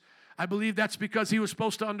things?" I believe that's because he was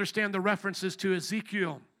supposed to understand the references to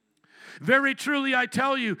Ezekiel. "Very truly I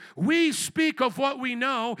tell you, we speak of what we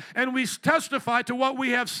know, and we testify to what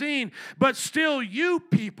we have seen, but still you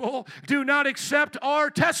people do not accept our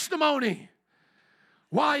testimony."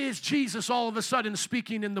 Why is Jesus all of a sudden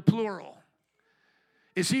speaking in the plural?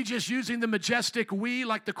 Is he just using the majestic we,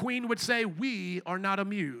 like the Queen would say, "We are not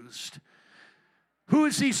amused"? Who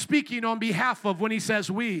is he speaking on behalf of when he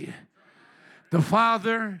says we? The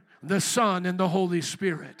Father, the Son, and the Holy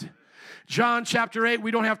Spirit. John chapter 8,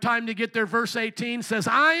 we don't have time to get there. Verse 18 says,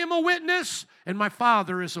 "I am a witness, and my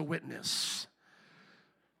Father is a witness."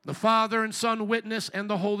 The Father and Son witness, and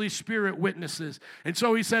the Holy Spirit witnesses. And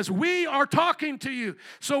so he says, we are talking to you.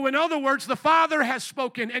 So in other words, the Father has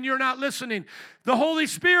spoken and you're not listening. The Holy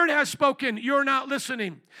Spirit has spoken, you're not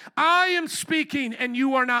listening. I am speaking and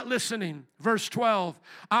you are not listening. Verse 12,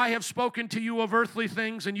 "I have spoken to you of earthly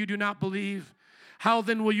things and you do not believe. How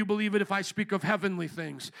then will you believe it if I speak of heavenly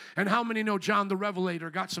things?" And how many know John the Revelator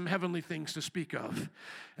got some heavenly things to speak of?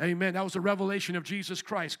 Amen. That was a revelation of Jesus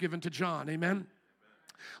Christ given to John. Amen.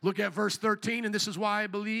 Look at verse 13, and this is why I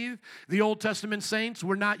believe the Old Testament saints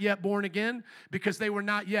were not yet born again, because they were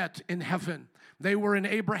not yet in heaven. They were in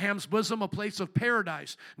Abraham's bosom, a place of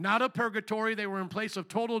paradise, not a purgatory. They were in a place of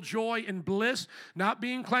total joy and bliss, not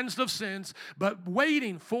being cleansed of sins, but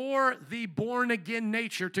waiting for the born-again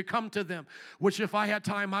nature to come to them, which if I had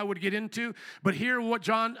time, I would get into. But hear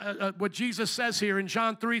what Jesus says here in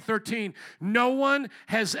John 3:13. No one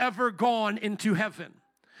has ever gone into heaven.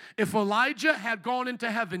 If Elijah had gone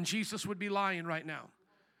into heaven, Jesus would be lying right now.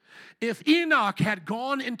 If Enoch had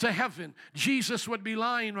gone into heaven, Jesus would be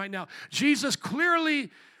lying right now. Jesus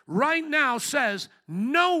clearly right now says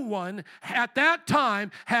no one at that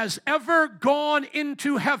time has ever gone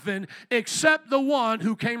into heaven except the one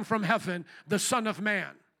who came from heaven, the Son of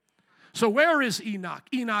Man. So where is Enoch?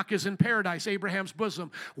 Enoch is in paradise, Abraham's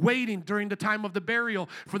bosom, waiting during the time of the burial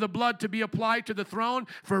for the blood to be applied to the throne,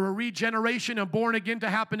 for a regeneration and born again to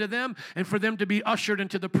happen to them, and for them to be ushered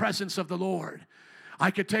into the presence of the Lord. I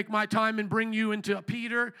could take my time and bring you into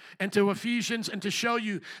Peter and to Ephesians and to show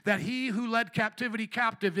you that he who led captivity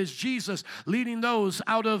captive is Jesus, leading those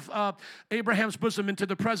out of Abraham's bosom into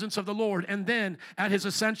the presence of the Lord. And then at his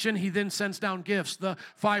ascension, he then sends down gifts, the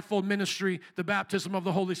fivefold ministry, the baptism of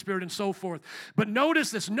the Holy Spirit, and so forth. But notice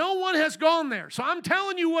this, no one has gone there. So I'm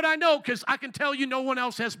telling you what I know, because I can tell you no one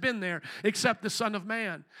else has been there except the Son of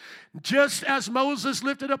Man. Just as Moses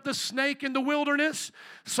lifted up the snake in the wilderness,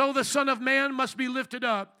 so the Son of Man must be lifted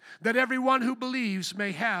up, that everyone who believes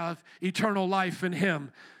may have eternal life in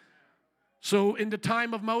him. So in the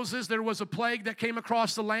time of Moses, there was a plague that came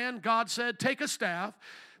across the land. God said, take a staff,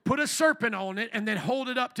 put a serpent on it, and then hold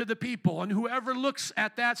it up to the people. And whoever looks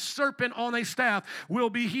at that serpent on a staff will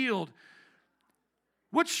be healed.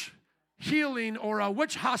 Which healing or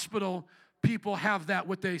which hospital people have that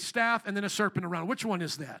with a staff and then a serpent around? Which one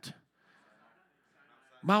is that?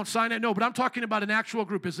 Mount Sinai? No, but I'm talking about an actual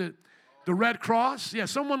group. Is it the Red Cross? Yeah,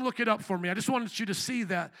 someone look it up for me. I just wanted you to see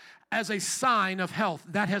that as a sign of health.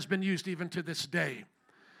 That has been used even to this day.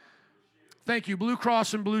 Thank you. Blue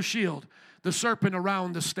Cross and Blue Shield, the serpent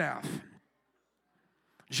around the staff.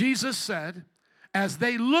 Jesus said, as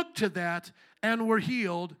they looked to that and were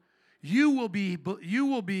healed, you will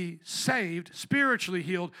be saved, spiritually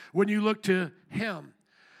healed, when you look to him.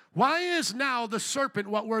 Why is now the serpent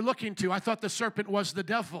what we're looking to? I thought the serpent was the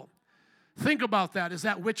devil. Think about that. Is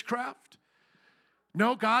that witchcraft?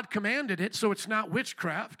 No, God commanded it, so it's not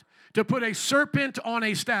witchcraft. To put a serpent on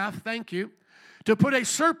a staff, thank you. To put a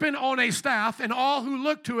serpent on a staff, and all who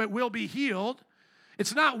look to it will be healed.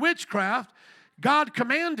 It's not witchcraft. God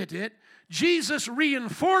commanded it. Jesus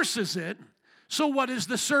reinforces it. So what is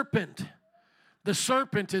the serpent? The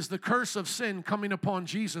serpent is the curse of sin coming upon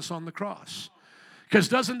Jesus on the cross. Because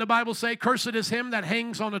doesn't the Bible say, cursed is him that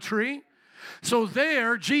hangs on a tree? So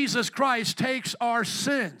there, Jesus Christ takes our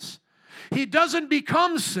sins. He doesn't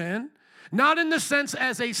become sin, not in the sense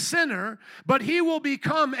as a sinner, but he will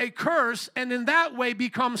become a curse and in that way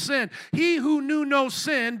become sin. He who knew no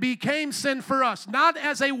sin became sin for us, not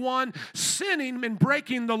as a one sinning and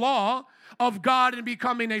breaking the law of God and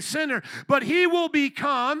becoming a sinner, but he will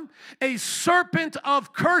become a serpent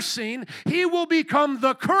of cursing. He will become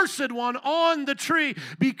the cursed one on the tree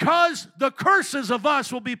because the curses of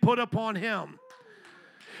us will be put upon him.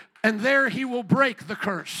 And there he will break the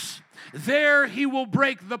curse. There he will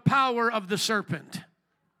break the power of the serpent.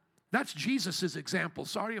 That's Jesus' example.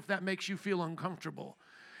 Sorry if that makes you feel uncomfortable.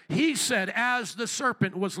 He said, as the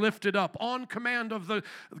serpent was lifted up on command of the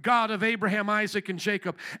God of Abraham, Isaac, and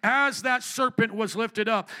Jacob, as that serpent was lifted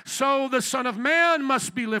up, so the Son of Man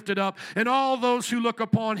must be lifted up, and all those who look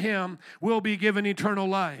upon him will be given eternal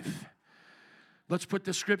life. Let's put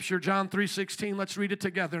the scripture, John 3:16. Let's read it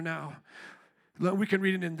together now. We can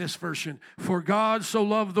read it in this version. For God so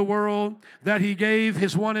loved the world that he gave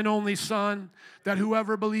his one and only Son, that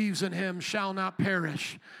whoever believes in him shall not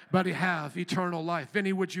perish, but have eternal life.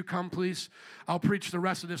 Vinny, would you come, please? I'll preach the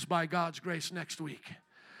rest of this by God's grace next week.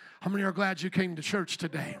 How many are glad you came to church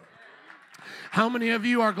today? How many of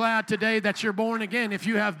you are glad today that you're born again if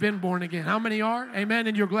you have been born again? How many are? Amen.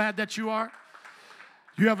 And you're glad that you are?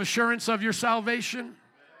 You have assurance of your salvation?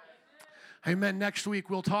 Amen. Next week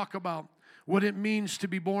we'll talk about what it means to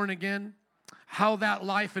be born again, how that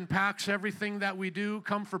life impacts everything that we do,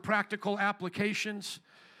 come for practical applications.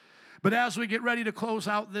 But as we get ready to close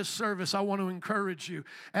out this service, I want to encourage you.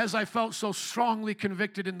 As I felt so strongly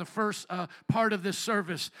convicted in the first part of this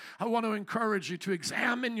service, I want to encourage you to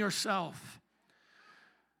examine yourself.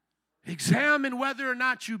 Examine whether or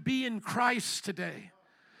not you be in Christ today.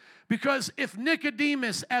 Because if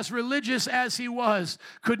Nicodemus, as religious as he was,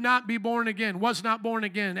 could not be born again, was not born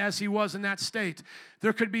again as he was in that state,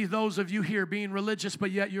 there could be those of you here being religious,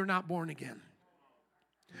 but yet you're not born again.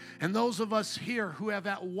 And those of us here who have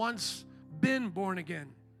at once been born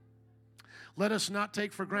again, let us not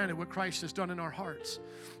take for granted what Christ has done in our hearts.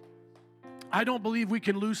 I don't believe we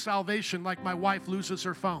can lose salvation like my wife loses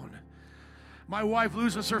her phone. My wife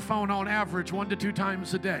loses her phone on average 1 to 2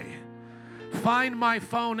 times a day. Find My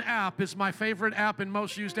Phone app is my favorite app and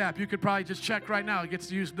most used app. You could probably just check right now. It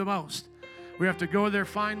gets used the most. We have to go there,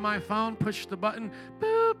 find my phone, push the button,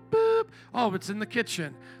 boop, boop. Oh, it's in the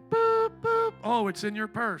kitchen. Boop, boop. Oh, it's in your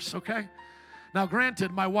purse, okay? Now,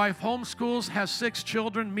 granted, my wife homeschools, has 6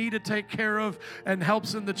 children, me to take care of, and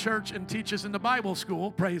helps in the church and teaches in the Bible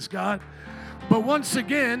school, praise God. But once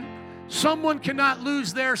again, someone cannot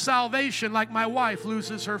lose their salvation like my wife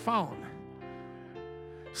loses her phone.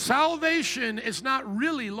 Salvation is not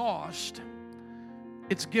really lost,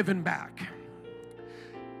 it's given back.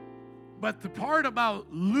 But the part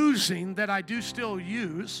about losing that I do still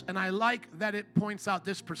use, and I like that it points out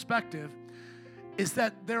this perspective, is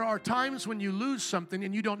that there are times when you lose something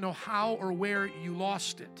and you don't know how or where you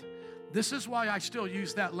lost it. This is why I still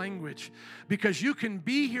use that language, because you can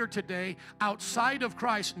be here today outside of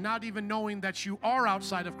Christ, not even knowing that you are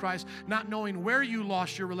outside of Christ, not knowing where you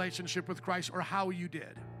lost your relationship with Christ or how you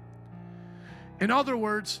did. In other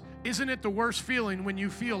words, isn't it the worst feeling when you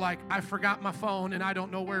feel like, I forgot my phone and I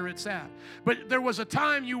don't know where it's at? But there was a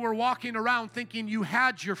time you were walking around thinking you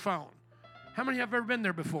had your phone. How many have ever been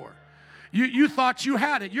there before? You thought you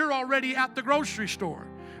had it. You're already at the grocery store.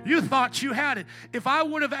 You thought you had it. If I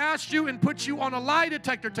would have asked you and put you on a lie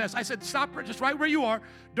detector test, I said, stop just right where you are.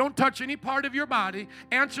 Don't touch any part of your body.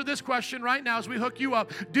 Answer this question right now as we hook you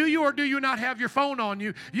up. Do you or do you not have your phone on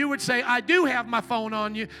you? You would say, I do have my phone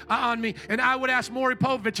on me. And I would ask Maury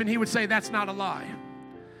Povich, and he would say, that's not a lie.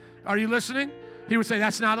 Are you listening? He would say,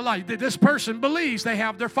 that's not a lie. This person believes they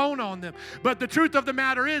have their phone on them. But the truth of the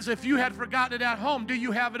matter is, if you had forgotten it at home, do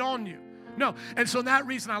you have it on you? No. And so that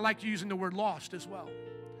reason I like using the word lost as well.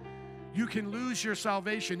 You can lose your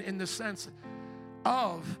salvation in the sense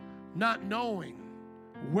of not knowing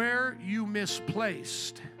where you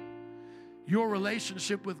misplaced your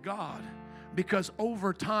relationship with God, because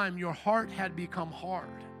over time your heart had become hard.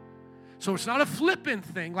 So it's not a flippant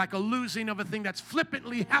thing, like a losing of a thing that's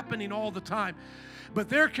flippantly happening all the time. But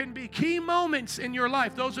there can be key moments in your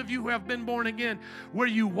life, those of you who have been born again, where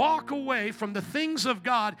you walk away from the things of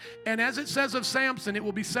God, and as it says of Samson, it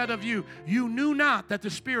will be said of you, you knew not that the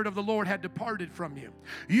Spirit of the Lord had departed from you.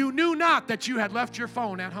 You knew not that you had left your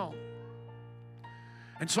phone at home.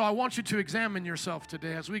 And so I want you to examine yourself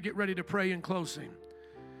today as we get ready to pray in closing,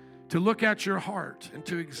 to look at your heart and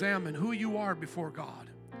to examine who you are before God.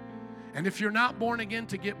 And if you're not born again,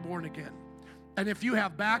 to get born again. And if you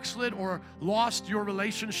have backslid or lost your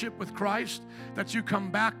relationship with Christ, that you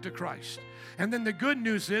come back to Christ. And then the good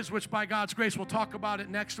news is, which by God's grace we'll talk about it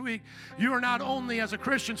next week, you are not only as a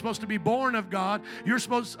Christian supposed to be born of God, you're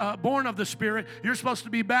born of the Spirit, you're supposed to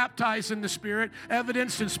be baptized in the Spirit,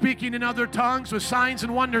 evidenced in speaking in other tongues with signs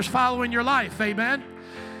and wonders following your life. Amen?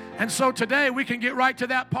 And so today we can get right to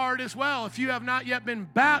that part as well. If you have not yet been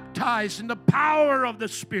baptized in the power of the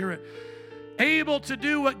Spirit, able to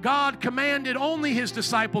do what God commanded only His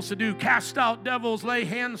disciples to do, cast out devils, lay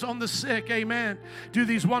hands on the sick, amen, do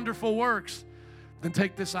these wonderful works, then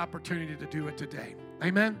take this opportunity to do it today.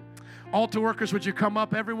 Amen. Altar workers, would you come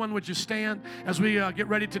up? Everyone, would you stand as we get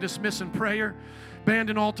ready to dismiss in prayer?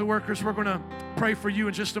 Band and altar workers, we're going to pray for you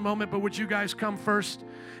in just a moment, but would you guys come first?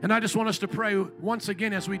 And I just want us to pray once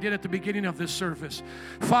again as we did at the beginning of this service.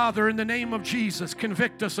 Father, in the name of Jesus,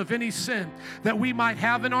 convict us of any sin that we might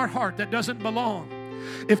have in our heart that doesn't belong.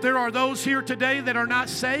 If there are those here today that are not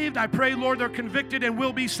saved, I pray, Lord, they're convicted and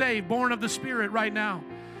will be saved, born of the Spirit right now.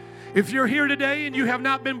 If you're here today and you have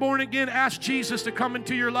not been born again, ask Jesus to come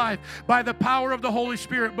into your life by the power of the Holy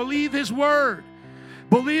Spirit. Believe His Word.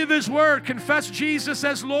 Believe His Word. Confess Jesus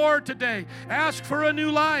as Lord today. Ask for a new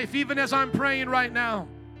life, even as I'm praying right now.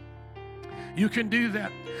 You can do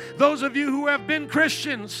that. Those of you who have been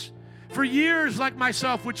Christians for years like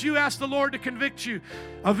myself, would you ask the Lord to convict you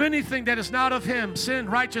of anything that is not of Him, sin,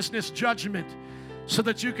 righteousness, judgment, so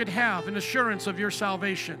that you could have an assurance of your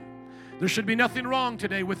salvation. There should be nothing wrong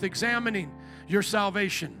today with examining your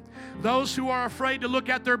salvation. Those who are afraid to look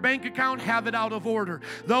at their bank account, have it out of order.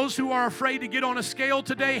 Those who are afraid to get on a scale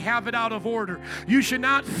today, have it out of order. You should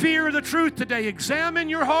not fear the truth today. Examine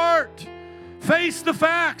your heart. Face the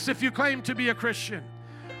facts if you claim to be a Christian.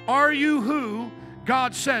 Are you who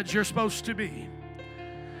God said you're supposed to be?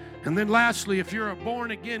 And then lastly, if you're a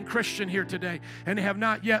born-again Christian here today and have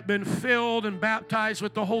not yet been filled and baptized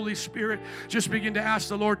with the Holy Spirit, just begin to ask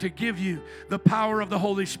the Lord to give you the power of the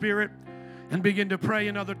Holy Spirit and begin to pray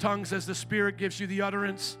in other tongues as the Spirit gives you the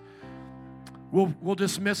utterance. We'll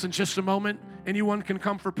dismiss in just a moment. Anyone can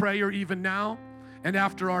come for prayer even now and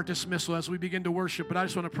after our dismissal as we begin to worship. But I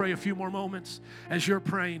just want to pray a few more moments as you're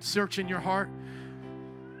praying, searching your heart.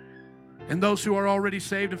 And those who are already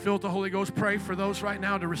saved and filled with the Holy Ghost, pray for those right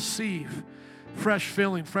now to receive fresh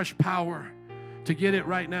filling, fresh power, to get it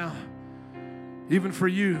right now. Even for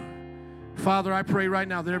you, Father, I pray right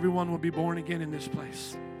now that everyone will be born again in this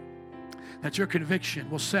place, that your conviction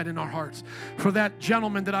will set in our hearts. For that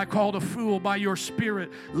gentleman that I called a fool by your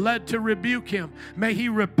Spirit, led to rebuke him, may he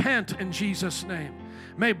repent in Jesus' name.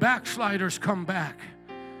 May backsliders come back.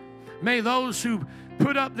 May those who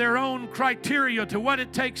put up their own criteria to what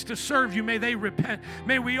it takes to serve you, may they repent.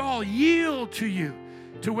 May we all yield to you,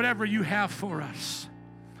 to whatever you have for us.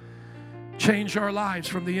 Change our lives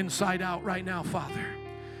from the inside out right now, Father.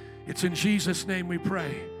 It's in Jesus' name we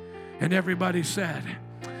pray. And everybody said,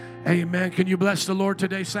 amen. Can you bless the Lord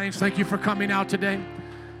today, saints? Thank you for coming out today.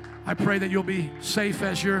 I pray that you'll be safe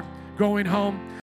as you're going home.